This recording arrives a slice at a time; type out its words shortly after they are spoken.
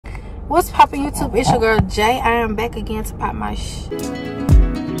What's poppin' YouTube? It's your girl Jay. I am back again to pop my shit. If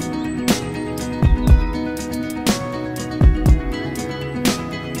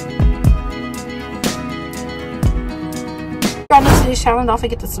you're new to this channel, don't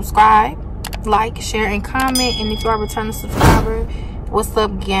forget to subscribe, like, share, and comment. And if you are a returning subscriber, what's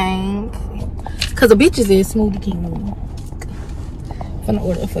up, gang? Cause the bitches is Smoothie King. I'm gonna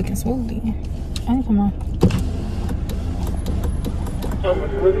order a fucking smoothie. Oh, come on.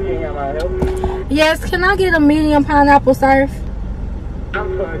 Yes, can I get a medium pineapple surf?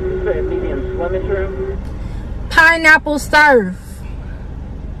 I'm sorry, you said medium lemon shrimp? Pineapple surf.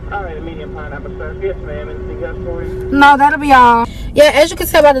 Alright, a medium pineapple surf. Yes, ma'am. Anything else for you? No, that'll be all. Yeah, as you can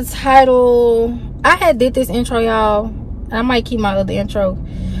tell by the title, I had did this intro, y'all. I might keep my other intro.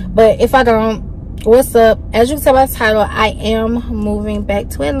 But if I don't, what's up? As you can tell by the title, I am moving back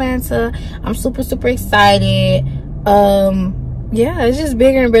to Atlanta. I'm super excited. Yeah, it's just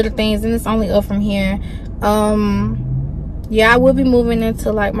bigger and better things, and it's only up from here. Yeah, I will be moving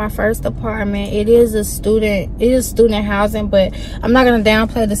into like my first apartment. It is student housing, but I'm not gonna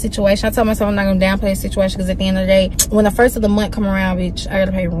downplay the situation. I tell myself I'm not gonna downplay the situation because at the end of the day, when the first of the month come around, bitch, I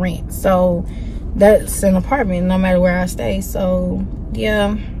gotta pay rent. So that's an apartment no matter where I stay. So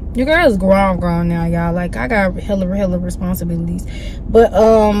yeah, your girl is grown now, y'all. Like, I got hella responsibilities. But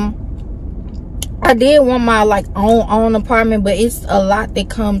I did want my like own apartment, but it's a lot that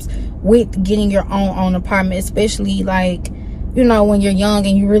comes with getting your own apartment, especially like, you know, when you're young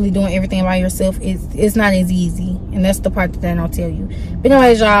and you're really doing everything by yourself. It's not as easy, and that's the part that I don't tell you. But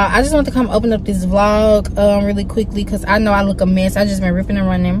anyways, y'all, I just want to come open up this vlog really quickly because I know I look a mess. I just been ripping and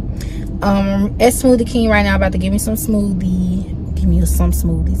running. At Smoothie King right now, about to give me some smoothie. Give me some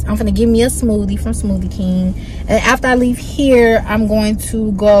smoothies. I'm gonna give me a smoothie from Smoothie King, and after I leave here, I'm going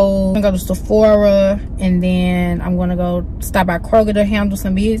to go to Sephora, and then I'm gonna go stop by Kroger to handle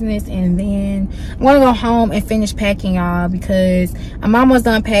some business, and then I'm gonna go home and finish packing, y'all, because I'm almost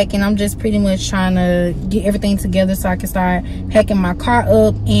done packing. I'm just pretty much trying to get everything together so I can start packing my car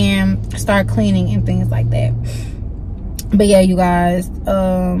up and start cleaning and things like that. But yeah, you guys,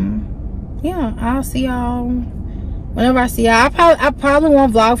 yeah, I'll see y'all whenever I see y'all. I probably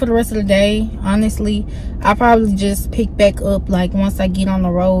won't vlog for the rest of the day, honestly. I'll probably just pick back up like once I get on the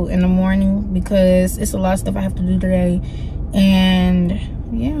road in the morning, because it's a lot of stuff I have to do today. And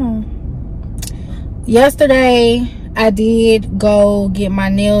yeah, yesterday I did go get my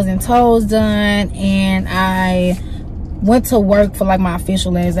nails and toes done, and I went to work for like my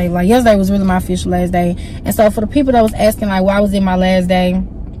official last day. Like, yesterday was really my official last day. And so for the people that was asking like why was it my last day,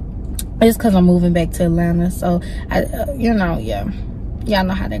 it's because I'm moving back to Atlanta. So you know, yeah, y'all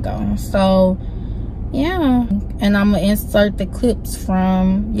know how that goes. So yeah, and I'm gonna insert the clips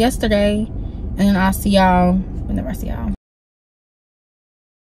from yesterday, and then I'll see y'all whenever I see y'all.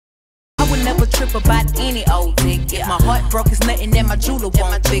 I would never trip about any old dick. If my heart broke, it's nothing that my jeweler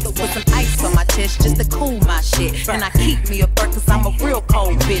won't fix. Put some ice on my chest just to cool my shit. And I keep me a bird cause I'm a real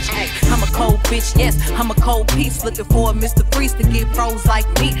cold bitch. Ay, I'm a cold bitch, yes, I'm a cold piece. Looking for a Mr. Freeze to get froze like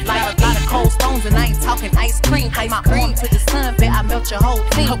me. Like a lot of cold stones, and I ain't talking ice cream. Put my arm to the sun, bet I melt your whole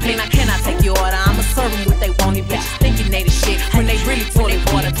thing. Okay, now can I take your order? I'ma serve them what they want. It bitches thinking they the shit when they really toilet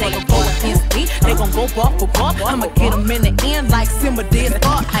water. They gon' go against me, they gon' go bar for bar. I'ma get them in the end like Simba did.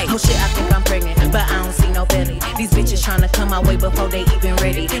 Hey, oh shit, I think I'm pregnant, but I don't see no belly. These bitches tryna come my way before they even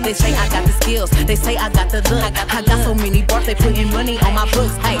ready. They say I got the skills, they say I got the look. I got so many bars, they putting money on my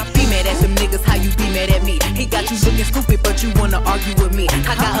books. Hey, be mad at them niggas, how you be mad at me? He got you looking stupid, but you wanna argue with me.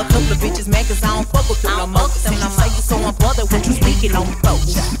 I got a couple of bitches mad cause I don't fuck with them no more. Since you say you so unbothered when you speaking on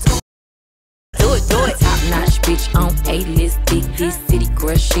folks. Do it. Top notch bitch on A-list, big this city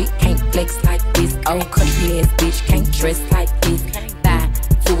girl shit. Can't flex like this, old country ass bitch. Can't dress like this. Bye,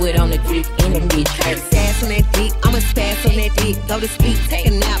 do it on the dick in the bitch. Spaz on that dick, I'ma spaz on that dick. Go to sleep, take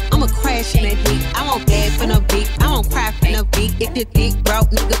a nap, I'ma crash on that dick. I won't beg for no dick, I won't cry for no dick. If the dick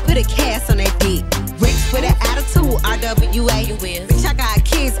broke, nigga, put a cast on that dick. Rich with an attitude, RWA. You will. Bitch, I got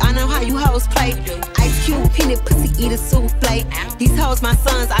kids, I know how you hoes play. Ice Cube, peanut, pussy, eat a souffle. These hoes my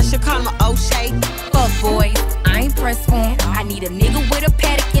sons, I should call them O'Shea. Fuck boys, I ain't pressed for. I need a nigga with a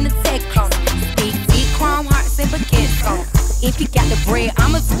paddock in the tech car. Big deep chrome hearts and baguettes on. If he got the bread,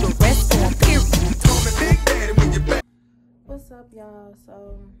 I'ma do the rest for him, period. What's up, y'all?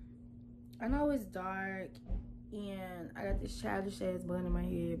 So I know it's dark and I got this childish ass bun in my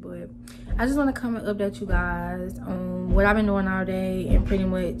head, but I just want to come and update you guys on what I've been doing all day and pretty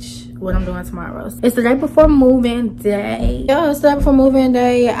much what I'm doing tomorrow. It's the day before moving day. Yeah, it's the day before moving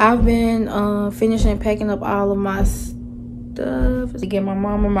day. I've been finishing packing up all of my stuff. To get my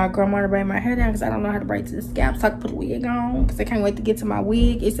mom and my grandma to braid my hair down because I don't know how to braid to the scalp, so I can put a wig on because I can't wait to get to my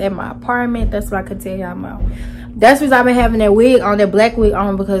wig. It's at my apartment. That's what I could tell y'all about. That's because I've been having that wig on, that black wig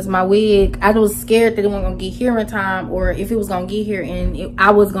on, because my wig, I was scared that it wasn't gonna get here in time, or if it was gonna get here and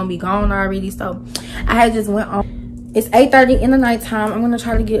I was gonna be gone already. So I had just went on. It's 8:30 in the nighttime. I'm gonna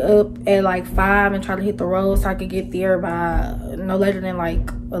try to get up at like 5 and try to hit the road so I could get there by no later than like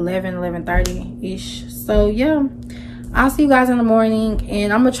 11:30 ish. So yeah, I'll see you guys in the morning,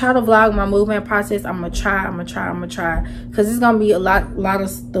 and I'm gonna try to vlog my movement process. I'm gonna try because it's gonna be a lot of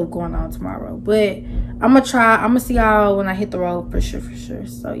stuff going on tomorrow, but I'm gonna try. I'm gonna see y'all when I hit the road for sure.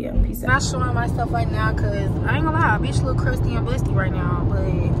 So yeah, peace out. I'm not showing myself right now because I ain't gonna lie, bitch look crusty and busty right now, but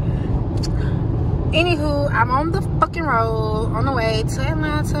anywho, I'm on the fucking road on the way to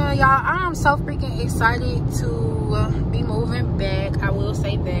Atlanta, y'all. I am so freaking excited to be moving back. I will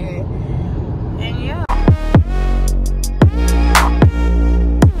say that. And yeah.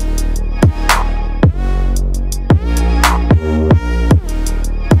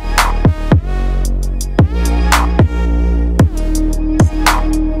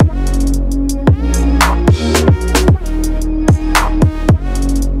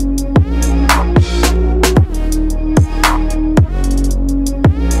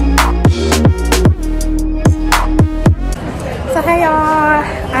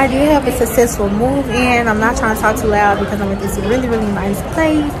 I did have a successful move in. I'm not trying to talk too loud because I'm at this really nice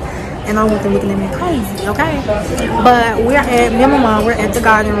place and I want them looking at me crazy, okay? But me and my mom, we're at the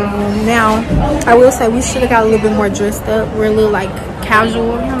garden room now. I will say we should have got a little bit more dressed up. We're a little like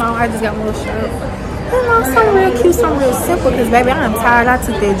casual, you know. I just got my little shirt, you know, something real cute, something real simple, because baby, I'm tired. I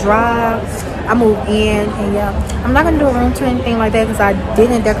took that drive, I moved in, and yeah, I'm not gonna do a room tour or anything like that because I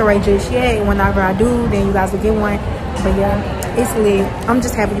didn't decorate just yet. And whenever I do, then you guys will get one. But yeah, it's lit. I'm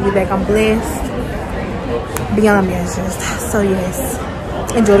just happy to be back. I'm blessed beyond measures. So yes,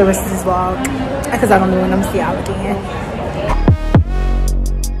 enjoy the rest of this vlog because I don't know when I'm gonna see y'all again.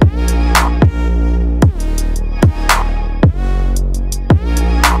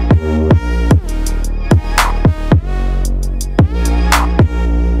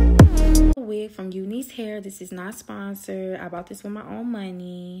 From Unice hair. This is not sponsored. I bought this with my own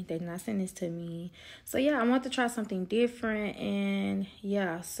money. They did not send this to me. So yeah, I want to try something different. And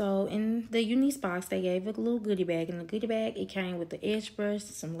yeah, so in the Unice box they gave a little goodie bag. In the goodie bag it came with the edge brush,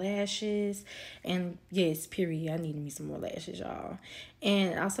 some lashes, and yes, period, I needed me some more lashes, y'all.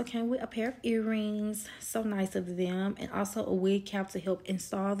 And it also came with a pair of earrings, so nice of them, and also a wig cap to help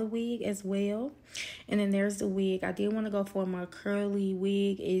install the wig as well. And then there's the wig. I did want to go for my curly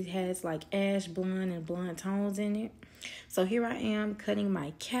wig. It has like ash blonde and blonde tones in it. So here I am cutting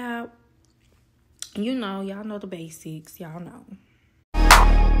my cap. You know, y'all know the basics. Y'all know.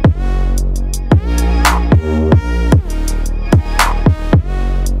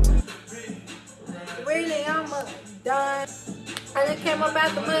 Really, I'm done. I done came up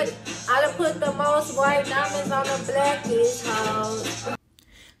out the mud. I done put the most white diamonds on the blackest house.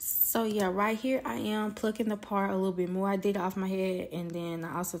 So yeah, right here I am plucking the part a little bit more. I did it off my head, and then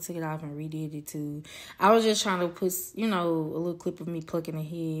I also took it off and redid it too. I was just trying to put, you know, a little clip of me plucking the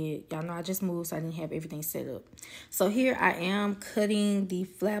head. Y'all know I just moved, so I didn't have everything set up. So here I am cutting the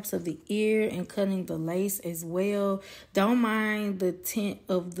flaps of the ear and cutting the lace as well. Don't mind the tint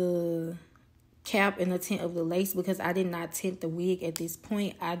of the cap and the tint of the lace because I did not tint the wig at this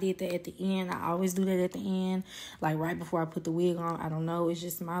point. I did that at the end. I always do that at the end, like right before I put the wig on. I don't know, it's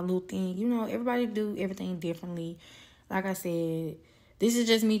just my little thing, you know. Everybody do everything differently. Like I said, this is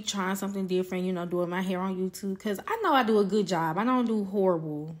just me trying something different, you know, doing my hair on YouTube because I know I do a good job. I don't do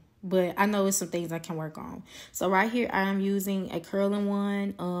horrible, but I know it's some things I can work on. So right here I am using a curling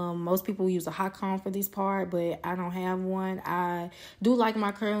one. Most people use a hot comb for this part, but I don't have one. I do like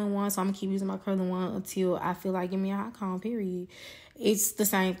my curling one, so I'm gonna keep using my curling one until I feel like giving me a hot comb, period. It's the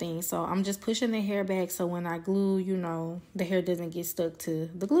same thing. So I'm just pushing the hair back so when I glue, you know, the hair doesn't get stuck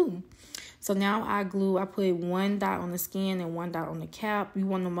to the glue. So now I put one dot on the skin and one dot on the cap. You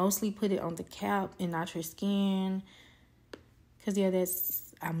want to mostly put it on the cap and not your skin, because yeah,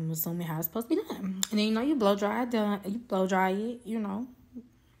 that's, I'm assuming how it's supposed to be done. And then, you know, you blow dry it, you know,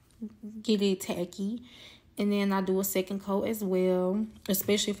 get it tacky. And then I do a second coat as well,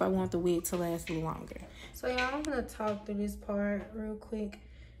 especially if I want the wig to last a little longer. So y'all, I'm gonna talk through this part real quick.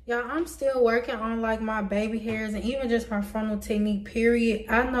 Y'all, I'm still working on like my baby hairs and even just my frontal technique, period.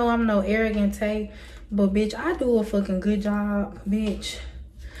 I know I'm no arrogant Tay, but bitch, I do a fucking good job, bitch.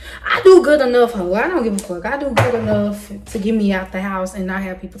 I do good enough, ho. I don't give a fuck. I do good enough to get me out the house and not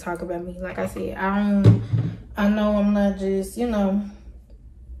have people talk about me. Like I said, I know I'm not just, you know,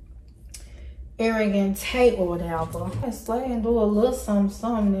 arrogant Tate or whatever. I slay and do a little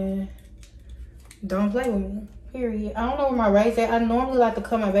something there. Don't play with me, period. I don't know where my razor at. I normally like to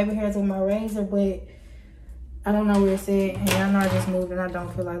cut my baby hairs with my razor, but I don't know where it's at. And I know I just moved and I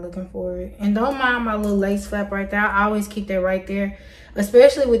don't feel like looking for it. And don't mind my little lace flap right there. I always keep that right there,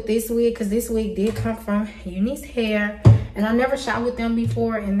 especially with this wig, because this wig did come from Unice hair. And I never shot with them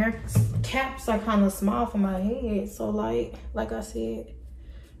before, and their caps are kind of small for my head. So like I said,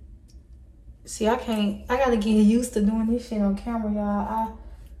 see, I gotta get used to doing this shit on camera, y'all.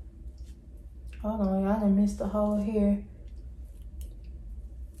 Hold on, y'all done missed the whole hair.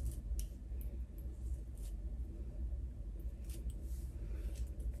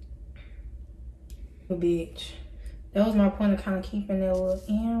 Bitch, that was my point of kind of keeping that little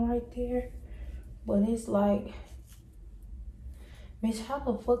end right there. But it's like, bitch, how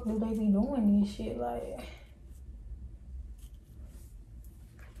the fuck do they be doing this shit? Like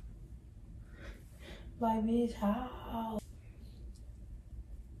bitch, how?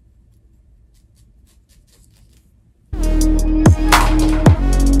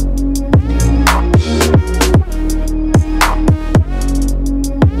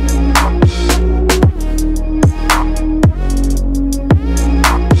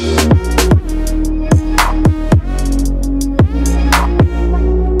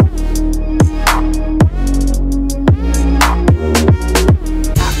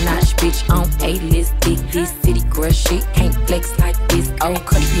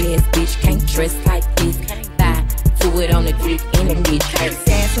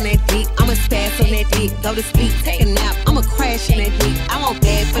 Go to sleep, take a nap, I'ma crash in that dick. I won't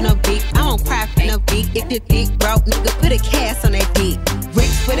beg for no dick, I won't cry for no dick. If the dick broke, nigga, put a cast on that dick.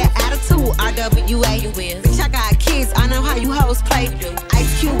 Rich with an attitude, RWA. Bitch, I got kids, I know how you hoes play.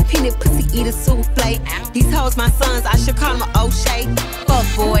 Ice Cube, peanut, pussy, eat a souffle. These hoes my sons, I should call them O'Shea.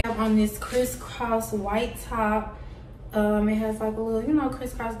 Fuck boy. On this crisscross white top, it has like a little, you know,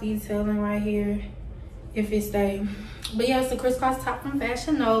 crisscross detailing right here, if it stay. But yeah, it's a crisscross top from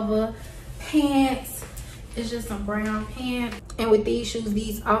Fashion Nova. Pants, it's just some brown pants. And with these shoes,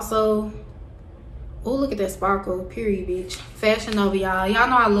 these also, oh, look at that sparkle, period, bitch. Fashion Nova, y'all. Y'all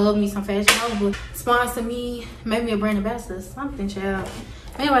know I love me some Fashion Nova. Sponsor me, make me a brand ambassador, something, child.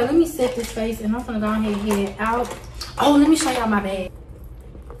 Anyway, let me set this face and I'm gonna go ahead and head out. Oh, let me show y'all my bag.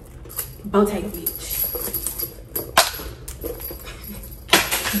 Bottega, bitch.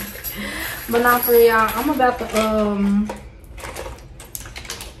 But not for y'all, I'm about to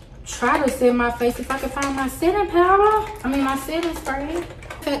try to set my face if I can find my setting powder. I mean my setting spray.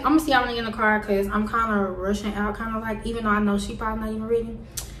 Okay, I'm gonna see y'all when I get in the car because I'm kind of rushing out, kind of like, even though I know she probably not even ready.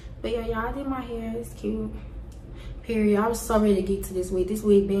 But yeah, y'all, I did my hair. It's cute. Period. I was so ready to get to this wig. This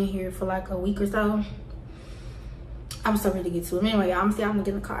wig been here for like a week or so. I was so ready to get to it. Anyway, y'all, I'm gonna see y'all when I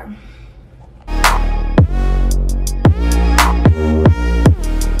get in the car.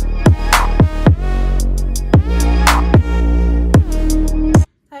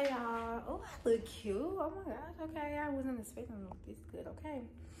 Look cute. Oh my gosh. Okay, I wasn't expecting to look this good. Okay,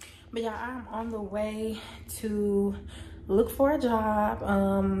 but yeah, I'm on the way to look for a job.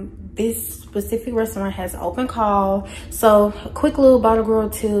 This specific restaurant has open call, so a quick little bottle girl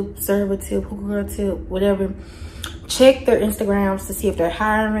tip, server tip, hookah girl tip, whatever. Check their Instagrams to see if they're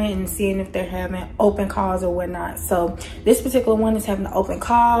hiring and seeing if they're having open calls or whatnot. So this particular one is having an open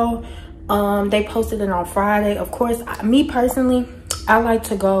call. They posted it on Friday. Of course, me personally, I like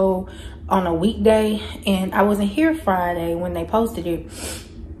to go on a weekday, and I wasn't here Friday when they posted it,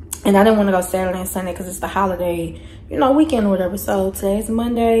 and I didn't want to go Saturday and Sunday because it's the holiday, you know, weekend or whatever. So today's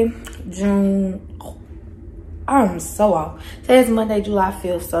Monday, I'm so off. Today's Monday, July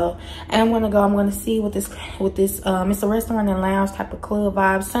 5th. So I'm gonna go. I'm gonna see what this it's a restaurant and lounge type of club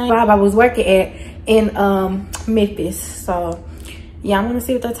vibe, same vibe I was working at in Memphis. So yeah, I'm gonna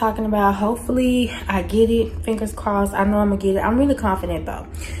see what they're talking about. Hopefully I get it, fingers crossed. I know I'm gonna get it. I'm really confident though.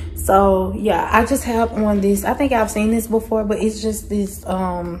 So yeah, I just have on this, I think I've seen this before, but it's just this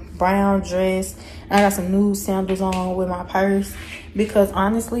brown dress. And I got some nude sandals on with my purse, because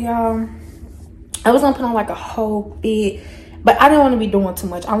honestly, y'all, I was gonna put on like a whole fit, but I didn't want to be doing too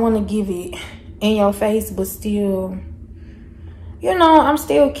much. I want to give it in your face, but still, you know, I'm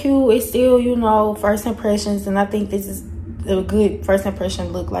still cute. It's still, you know, first impressions, and I think this is a good first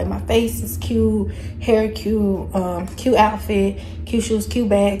impression look. Like, my face is cute, hair cute, cute outfit, cute shoes, cute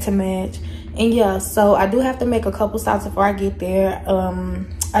bag to match. And yeah, so I do have to make a couple stops before I get there.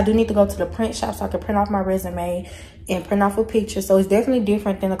 I do need to go to the print shop so I can print off my resume and print off a picture. So it's definitely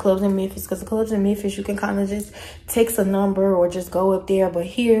different than the clubs in Memphis, because the clubs in Memphis, you can kind of just text a number or just go up there. But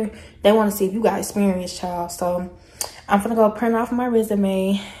here, they want to see if you got experience, child. So I'm gonna go print off my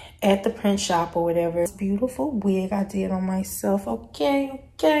resume at the print shop or whatever. This beautiful wig I did on myself. Okay.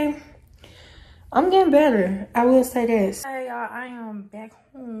 I'm getting better. I will say this. Hey y'all, I am back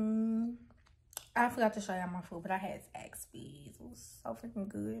home. I forgot to show y'all my food, but I had Zaxby's. It was so freaking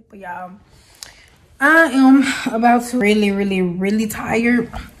good. But y'all, I am about to really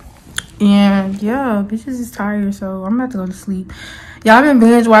tired. And yeah, bitches is tired, so I'm about to go to sleep. Y'all, I've been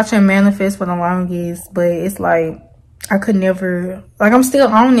binge watching Manifest for the longest, but it's like I could never, like, I'm still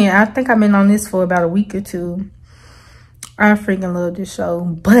on it. I think I've been on this for about a week or two. I freaking love this show,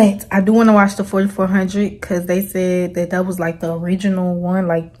 but I do want to watch the 4400 because they said that was like the original one.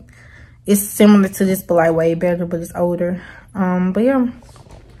 Like, it's similar to this, but like way better, but it's older. But yeah,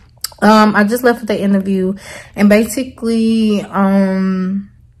 I just left the interview, and basically,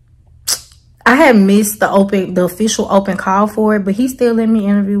 I had missed the official open call for it, but he still let me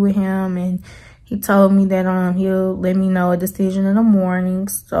interview with him, and he told me that he'll let me know a decision in the morning.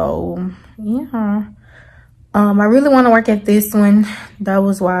 So yeah, I really want to work at this one. That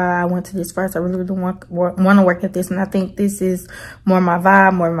was why I went to this first. I really want to work at this one. I think this is more my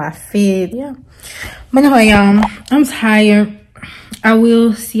vibe, more my fit. Yeah, but anyway, y'all, I'm tired. I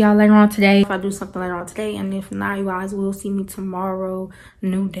will see y'all later on today if I do something later on today, and if not, you guys will see me tomorrow.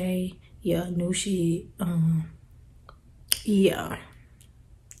 New day. Yeah, new shit. Yeah.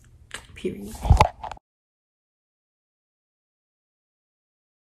 Period.